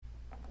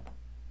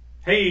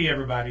Hey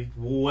everybody,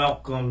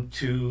 welcome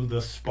to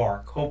The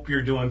Spark. Hope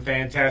you're doing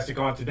fantastic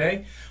on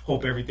today.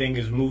 Hope everything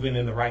is moving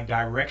in the right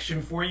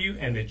direction for you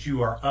and that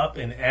you are up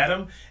and at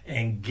 'em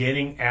and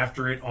getting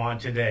after it on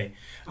today.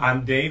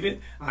 I'm David.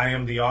 I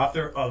am the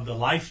author of the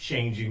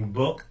life-changing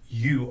book,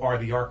 You Are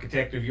the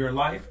Architect of Your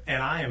Life,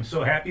 and I am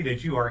so happy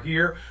that you are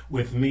here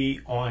with me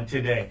on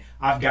today.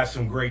 I've got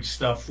some great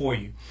stuff for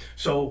you.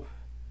 So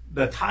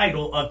the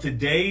title of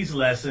today's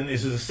lesson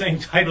is the same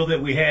title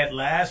that we had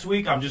last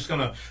week. I'm just going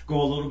to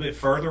go a little bit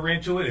further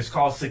into it. It's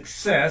called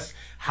Success,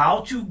 How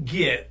to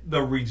Get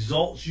the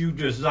Results You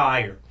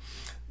Desire.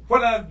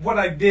 What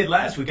I did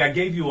last week, I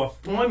gave you a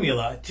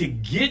formula to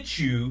get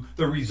you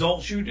the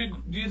results you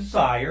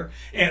desire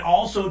and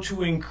also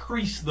to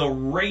increase the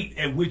rate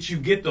at which you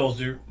get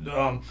those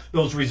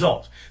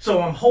results.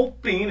 So I'm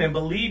hoping and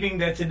believing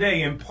that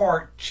today in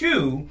part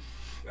two,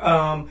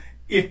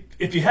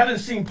 if you haven't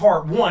seen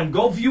part one,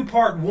 go view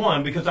part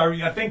one because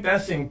I think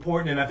that's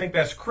important and I think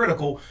that's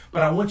critical,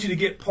 but I want you to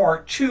get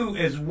part two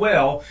as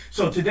well.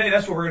 So today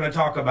that's what we're going to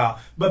talk about.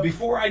 But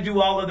before I do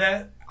all of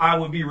that, I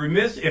would be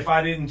remiss if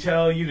I didn't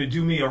tell you to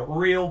do me a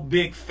real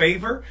big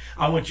favor.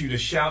 I want you to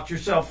shout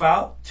yourself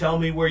out. Tell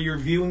me where you're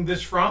viewing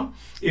this from.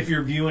 If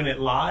you're viewing it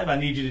live, I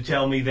need you to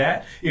tell me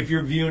that. If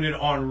you're viewing it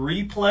on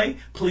replay,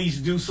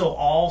 please do so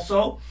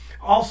also.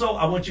 Also,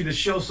 I want you to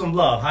show some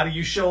love. How do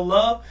you show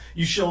love?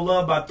 You show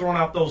love by throwing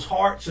out those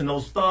hearts and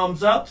those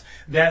thumbs ups.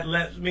 That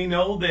lets me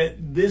know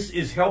that this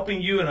is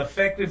helping you and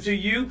effective to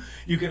you.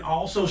 You can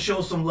also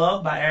show some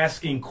love by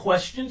asking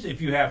questions. If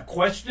you have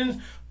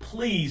questions,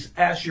 please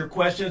ask your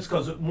questions,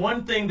 because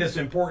one thing that's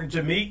important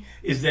to me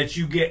is that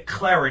you get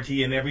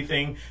clarity in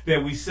everything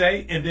that we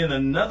say. And then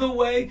another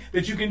way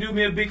that you can do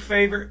me a big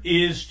favor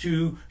is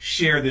to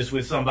share this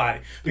with somebody,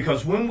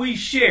 because when we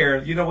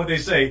share, you know what they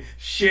say,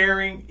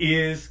 sharing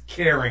is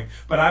caring.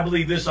 But I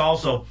believe this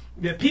also,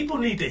 that people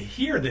need to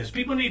hear this.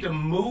 People need to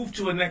move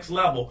to a next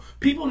level.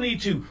 People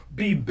need to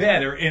be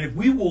better. And if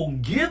we will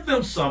give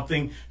them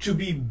something to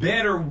be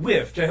better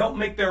with, to help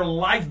make their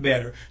life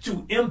better,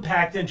 to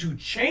impact and to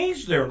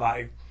change their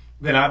life,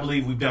 then I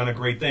believe we've done a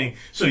great thing.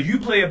 So you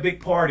play a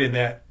big part in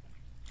that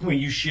when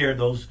you share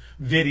those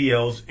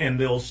videos and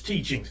those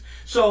teachings.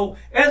 So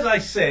as I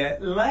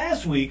said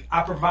last week,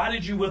 I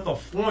provided you with a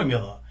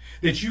formula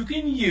that you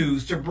can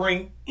use to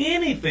bring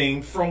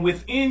anything from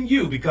within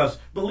you, because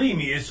believe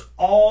me, it's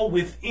all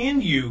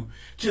within you,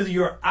 to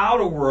your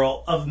outer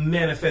world of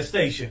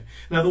manifestation.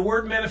 Now, the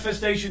word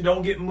manifestation,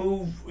 don't get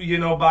moved,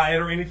 by it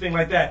or anything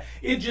like that.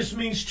 It just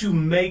means to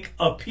make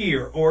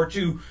appear or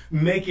to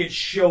make it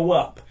show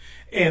up.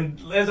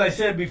 And as I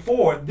said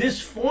before,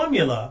 this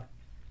formula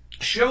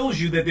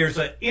shows you that there's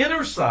an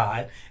inner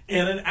side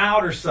and an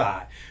outer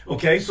side.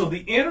 Okay, so the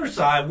inner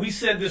side, we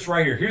said this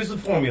right here. Here's the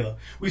formula.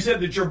 We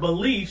said that your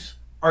beliefs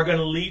are going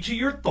to lead to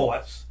your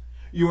thoughts.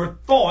 Your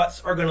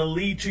thoughts are going to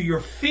lead to your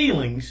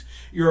feelings.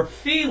 Your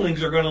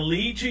feelings are going to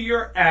lead to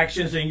your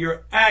actions, and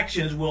your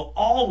actions will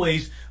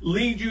always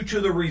lead you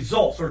to the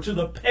results or to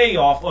the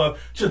payoff or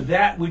to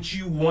that which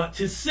you want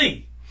to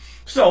see.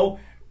 So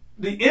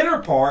the inner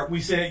part,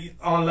 we said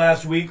on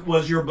last week,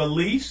 was your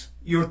beliefs,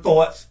 your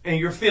thoughts, and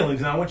your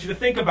feelings. And I want you to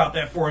think about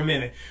that for a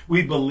minute.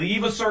 We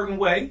believe a certain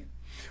way,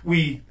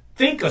 we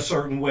think a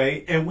certain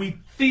way, and we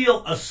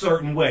feel a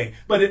certain way.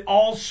 But it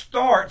all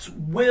starts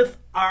with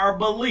our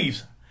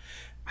beliefs.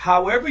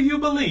 However you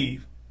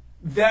believe,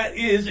 that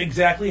is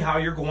exactly how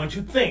you're going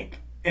to think.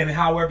 And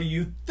however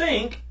you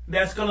think,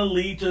 that's going to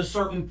lead to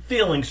certain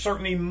feelings,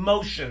 certain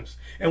emotions.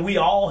 And we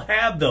all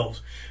have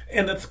those.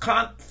 And the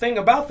thing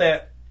about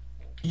that,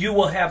 you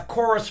will have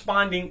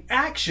corresponding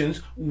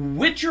actions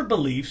with your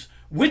beliefs,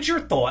 with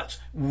your thoughts,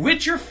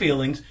 with your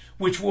feelings,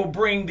 which will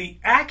bring the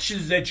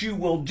actions that you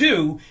will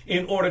do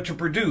in order to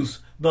produce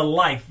the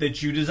life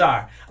that you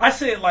desire. I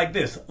say it like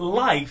this: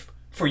 life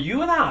for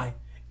you and I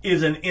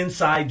is an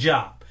inside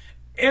job.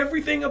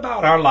 Everything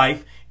about our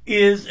life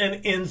is an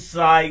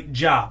inside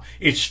job.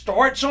 It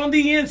starts on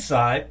the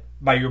inside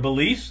by your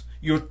beliefs,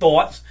 your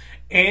thoughts,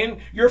 and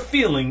your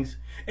feelings.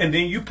 And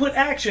then you put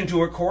action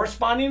to it,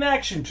 corresponding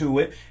action to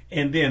it,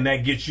 and then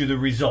that gets you the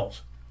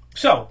results.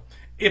 So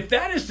if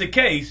that is the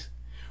case,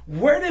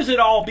 where does it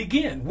all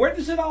begin? Where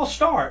does it all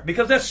start?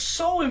 Because that's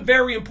so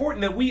very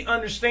important that we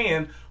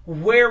understand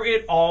where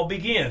it all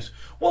begins.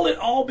 Well, it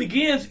all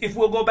begins, if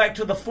we'll go back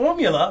to the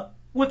formula,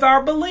 with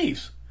our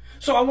beliefs.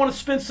 So I want to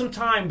spend some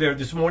time there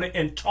this morning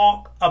and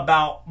talk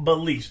about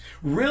beliefs.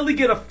 Really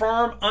get a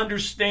firm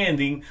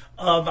understanding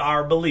of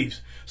our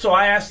beliefs. So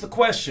I asked the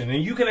question,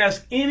 and you can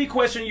ask any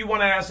question you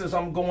want to ask as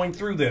I'm going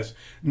through this.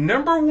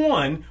 Number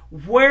one,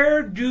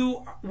 where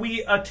do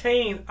we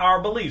attain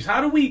our beliefs? How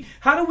do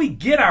we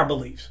get our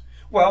beliefs?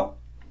 Well,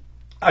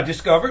 I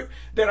discovered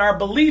that our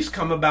beliefs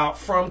come about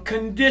from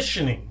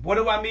conditioning. What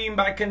do I mean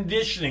by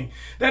conditioning?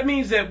 That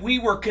means that we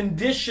were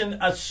conditioned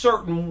a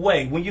certain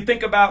way. When you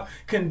think about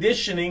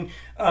conditioning,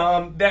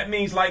 that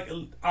means, like,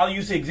 I'll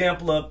use the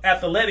example of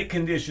athletic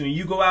conditioning.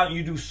 You go out and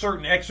you do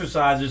certain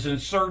exercises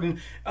and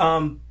certain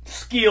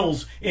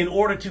skills in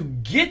order to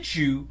get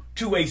you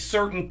to a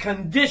certain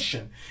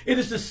condition. It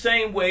is the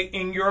same way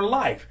in your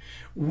life.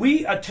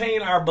 We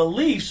attain our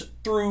beliefs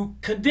through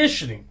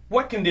conditioning.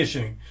 What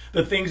conditioning?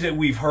 The things that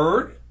we've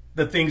heard,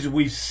 the things that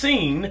we've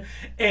seen,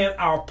 and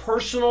our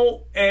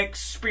personal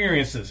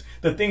experiences,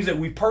 the things that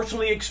we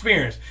personally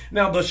experience.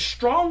 Now, the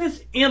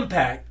strongest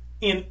impact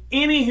in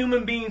any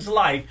human being's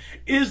life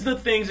is the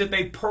things that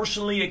they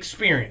personally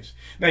experience.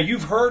 Now,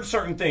 you've heard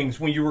certain things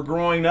when you were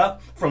growing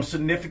up from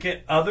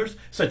significant others,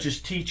 such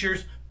as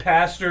teachers,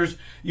 pastors,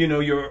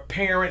 your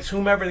parents,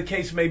 whomever the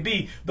case may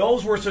be.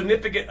 Those were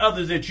significant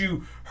others that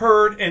you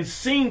heard and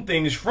seen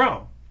things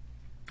from.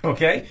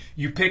 Okay,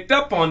 you picked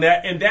up on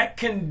that, and that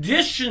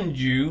conditioned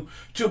you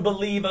to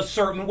believe a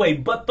certain way.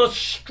 But the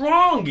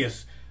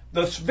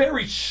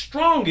very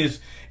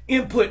strongest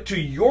input to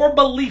your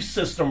belief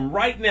system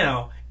right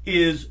now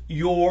is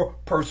your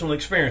personal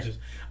experiences.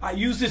 I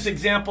use this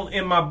example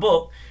in my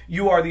book,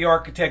 You Are the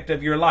Architect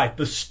of Your Life,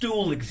 the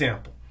stool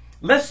example.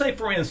 Let's say,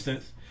 for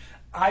instance,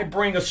 I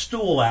bring a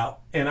stool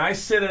out and I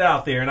sit it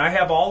out there and I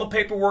have all the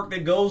paperwork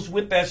that goes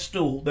with that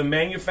stool, the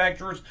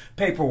manufacturer's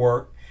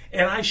paperwork,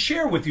 and I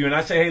share with you and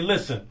I say, hey,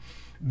 listen,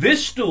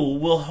 this stool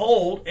will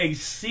hold a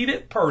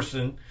seated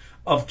person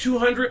of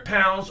 200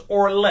 pounds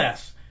or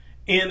less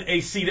in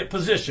a seated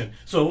position.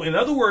 So in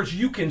other words,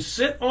 you can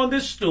sit on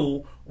this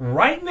stool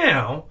right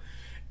now,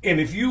 and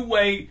if you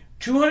weigh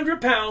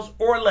 200 pounds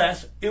or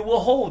less, it will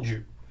hold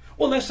you.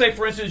 Well, let's say,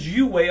 for instance,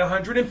 you weigh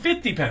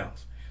 150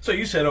 pounds. So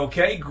you said,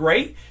 okay,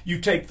 great. You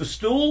take the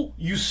stool,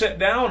 you sit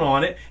down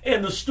on it,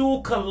 and the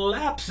stool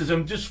collapses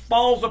and just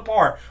falls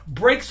apart,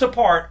 breaks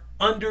apart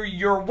under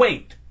your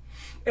weight.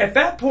 At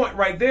that point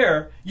right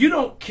there, you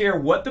don't care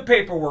what the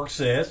paperwork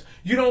says.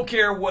 You don't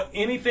care what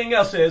anything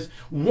else says.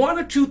 One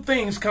or two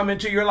things come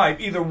into your life.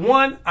 Either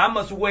one, I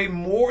must weigh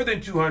more than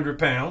 200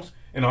 pounds,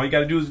 and all you got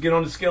to do is get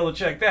on the scale to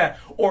check that.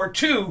 Or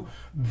two,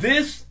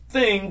 this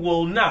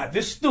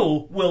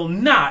stool will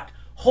not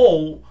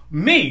hold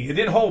me. It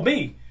didn't hold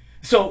me.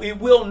 So it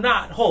will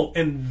not hold.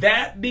 And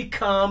that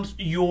becomes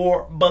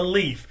your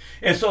belief.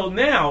 And so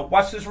now,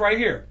 watch this right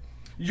here.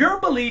 Your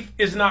belief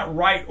is not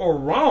right or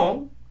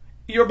wrong.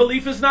 Your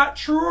belief is not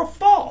true or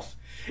false.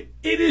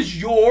 It is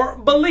your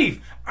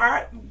belief.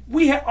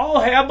 We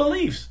all have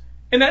beliefs.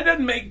 And that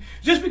doesn't make,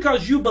 just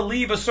because you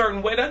believe a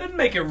certain way, that doesn't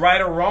make it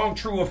right or wrong,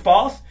 true or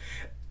false.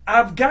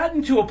 I've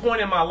gotten to a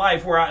point in my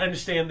life where I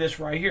understand this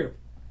right here.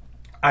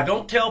 I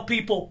don't tell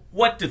people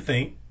what to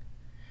think.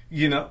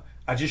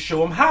 I just show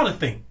them how to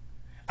think.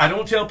 I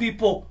don't tell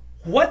people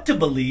what to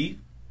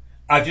believe.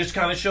 I just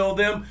kind of show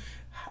them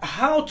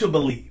how to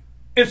believe.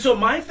 And so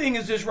my thing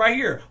is this right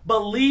here.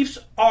 Beliefs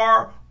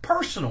are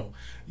personal.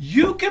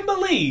 You can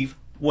believe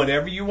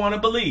whatever you want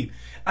to believe.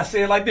 I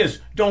say it like this.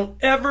 Don't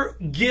ever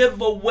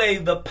give away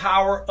the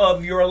power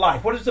of your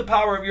life. What is the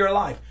power of your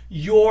life?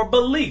 Your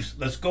beliefs.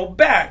 Let's go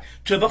back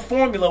to the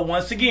formula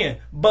once again.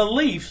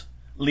 Beliefs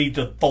lead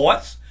to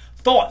thoughts.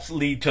 Thoughts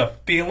lead to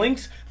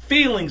feelings.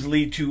 Feelings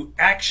lead to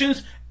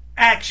actions.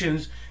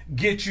 Actions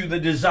get you the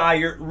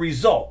desired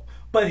result.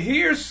 But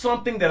here's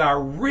something that I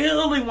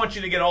really want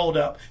you to get hold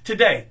of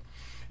today.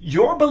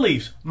 Your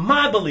beliefs,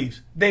 my beliefs,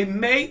 they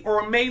may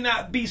or may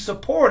not be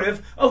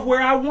supportive of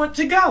where I want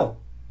to go.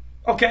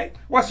 Okay,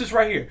 watch this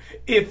right here.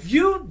 If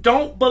you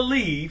don't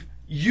believe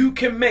you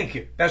can make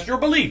it, that's your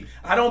belief.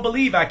 I don't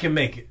believe I can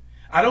make it.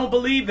 I don't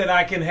believe that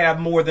I can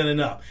have more than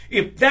enough.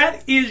 If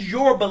that is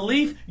your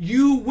belief,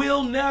 you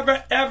will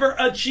never ever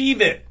achieve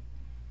it.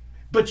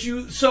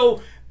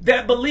 So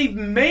that belief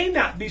may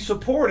not be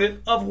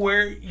supportive of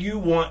where you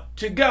want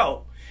to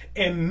go.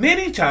 And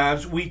many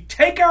times we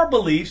take our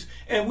beliefs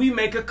and we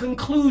make a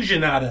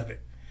conclusion out of it.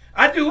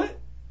 I do it.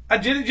 I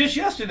did it just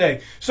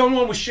yesterday.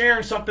 Someone was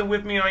sharing something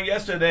with me on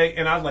yesterday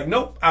and I was like,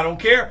 nope, I don't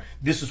care.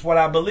 This is what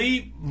I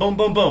believe. Boom,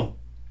 boom, boom.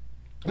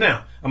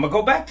 Now, I'm going to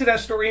go back to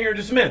that story here in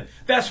just a minute.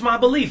 That's my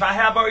belief. I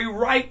have a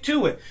right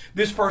to it.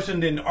 This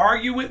person didn't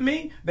argue with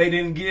me. They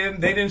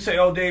didn't say,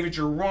 oh, David,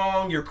 you're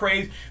wrong, you're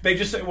crazy. They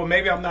just said, well,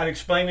 maybe I'm not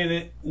explaining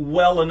it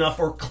well enough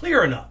or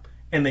clear enough.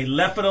 And they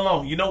left it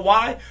alone. You know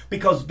why?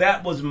 Because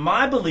that was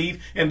my belief,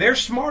 and they're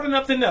smart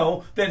enough to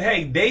know that,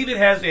 hey, David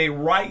has a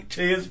right to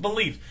his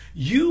beliefs.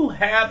 You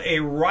have a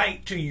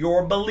right to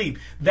your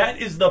belief.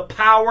 That is the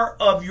power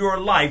of your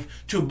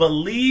life, to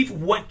believe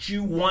what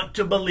you want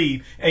to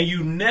believe. And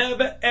you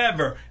never,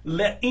 ever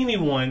let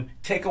anyone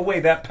take away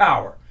that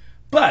power.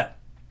 But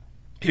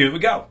here we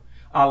go.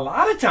 A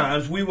lot of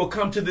times we will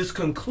come to this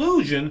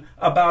conclusion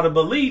about a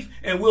belief,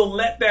 and we'll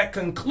let that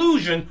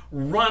conclusion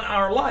run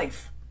our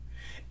life.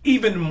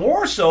 Even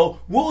more so,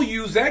 we'll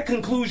use that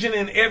conclusion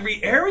in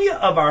every area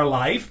of our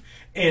life,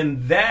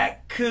 and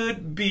that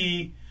could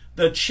be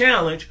the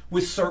challenge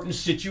with certain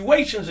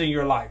situations in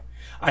your life.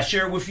 I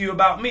shared with you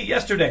about me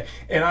yesterday,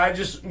 and I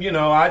just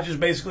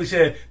basically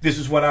said, this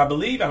is what I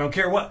believe. I don't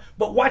care what.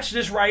 But watch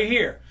this right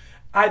here.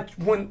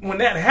 When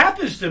that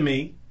happens to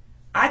me,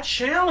 I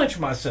challenge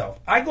myself.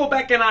 I go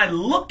back and I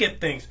look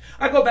at things.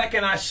 I go back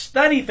and I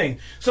study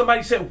things.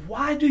 Somebody said,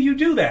 why do you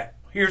do that?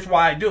 Here's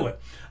why I do it.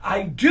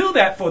 I do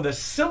that for the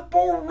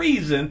simple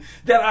reason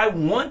that I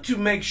want to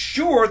make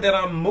sure that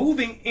I'm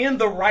moving in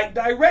the right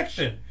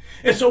direction.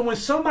 And so when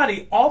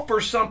somebody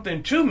offers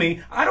something to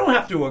me, I don't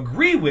have to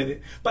agree with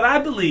it, but I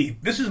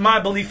believe, this is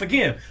my belief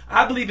again,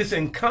 I believe it's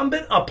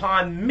incumbent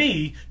upon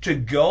me to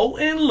go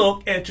and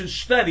look and to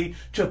study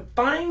to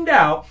find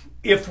out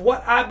if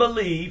what I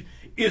believe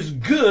is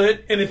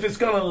good and if it's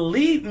going to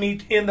lead me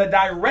in the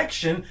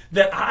direction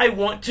that I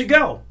want to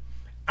go.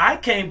 I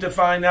came to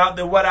find out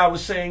that what I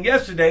was saying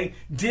yesterday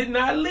did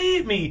not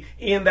lead me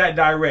in that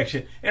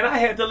direction. And I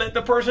had to let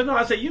the person know.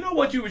 I said, you know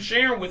what you were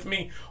sharing with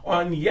me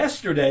on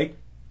yesterday?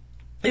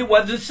 It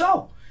wasn't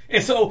so.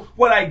 And so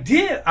what I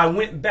did, I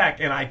went back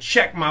and I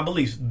checked my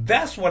beliefs.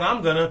 That's what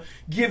I'm going to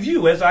give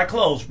you as I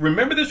close.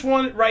 Remember this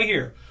one right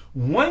here.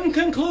 One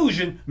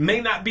conclusion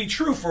may not be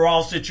true for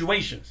all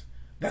situations.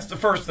 That's the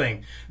first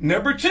thing.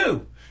 Number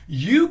two,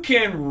 you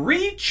can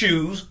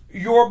re-choose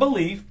your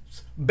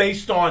beliefs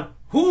based on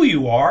who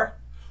you are,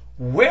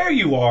 where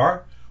you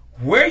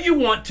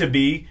want to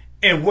be,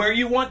 and where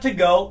you want to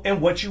go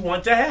and what you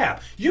want to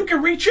have. You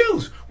can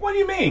re-choose. What do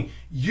you mean?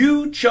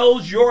 You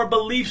chose your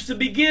beliefs to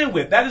begin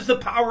with. That is the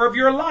power of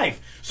your life.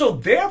 So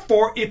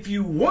therefore, if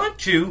you want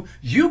to,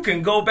 you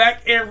can go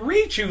back and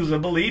re-choose a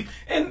belief.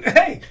 And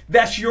hey,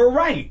 that's your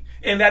right.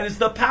 And that is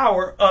the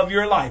power of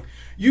your life.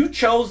 You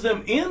chose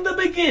them in the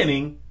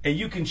beginning and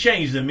you can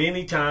change them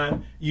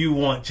anytime you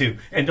want to.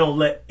 And don't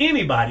let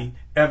anybody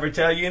ever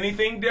tell you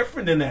anything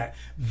different than that.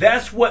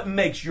 That's what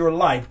makes your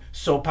life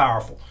so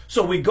powerful.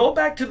 So we go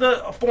back to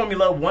the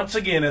formula once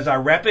again as I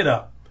wrap it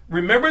up.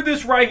 Remember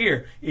this right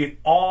here. It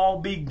all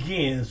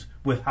begins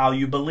with how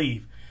you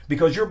believe,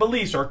 because your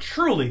beliefs are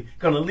truly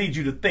going to lead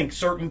you to think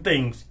certain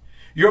things.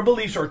 Your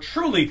beliefs are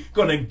truly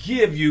going to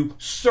give you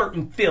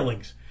certain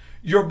feelings.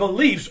 Your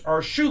beliefs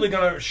are surely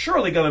going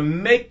to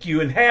make you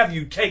and have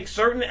you take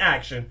certain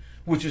action,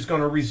 which is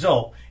going to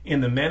result in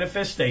the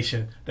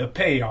manifestation, the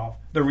payoff,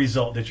 the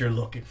result that you're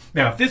looking.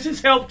 Now, if this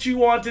has helped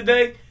you on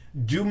today,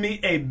 do me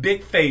a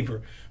big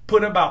favor.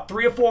 Put about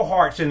 3 or 4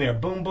 hearts in there.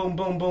 Boom, boom,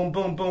 boom, boom,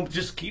 boom, boom.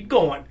 Just keep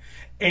going.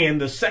 And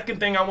the second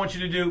thing I want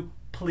you to do,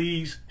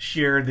 please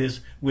share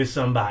this with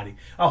somebody.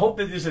 I hope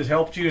that this has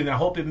helped you, and I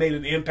hope it made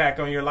an impact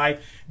on your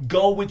life.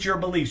 Go with your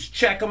beliefs.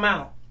 Check them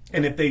out.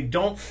 And if they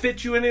don't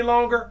fit you any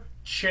longer,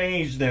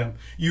 change them.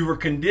 You were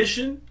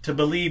conditioned to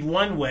believe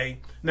one way.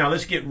 Now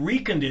let's get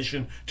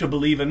reconditioned to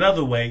believe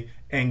another way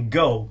and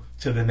go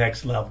to the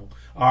next level.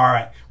 All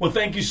right. Well,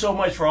 thank you so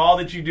much for all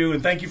that you do,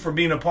 and thank you for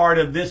being a part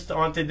of this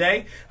on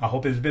today. I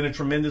hope it's been a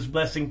tremendous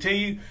blessing to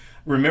you.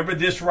 Remember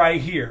this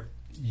right here.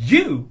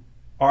 You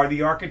are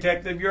the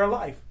architect of your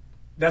life.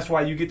 That's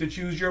why you get to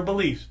choose your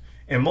beliefs.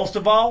 And most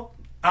of all,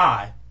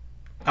 I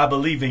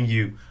believe in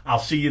you. I'll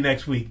see you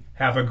next week.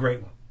 Have a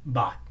great one.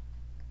 Bye.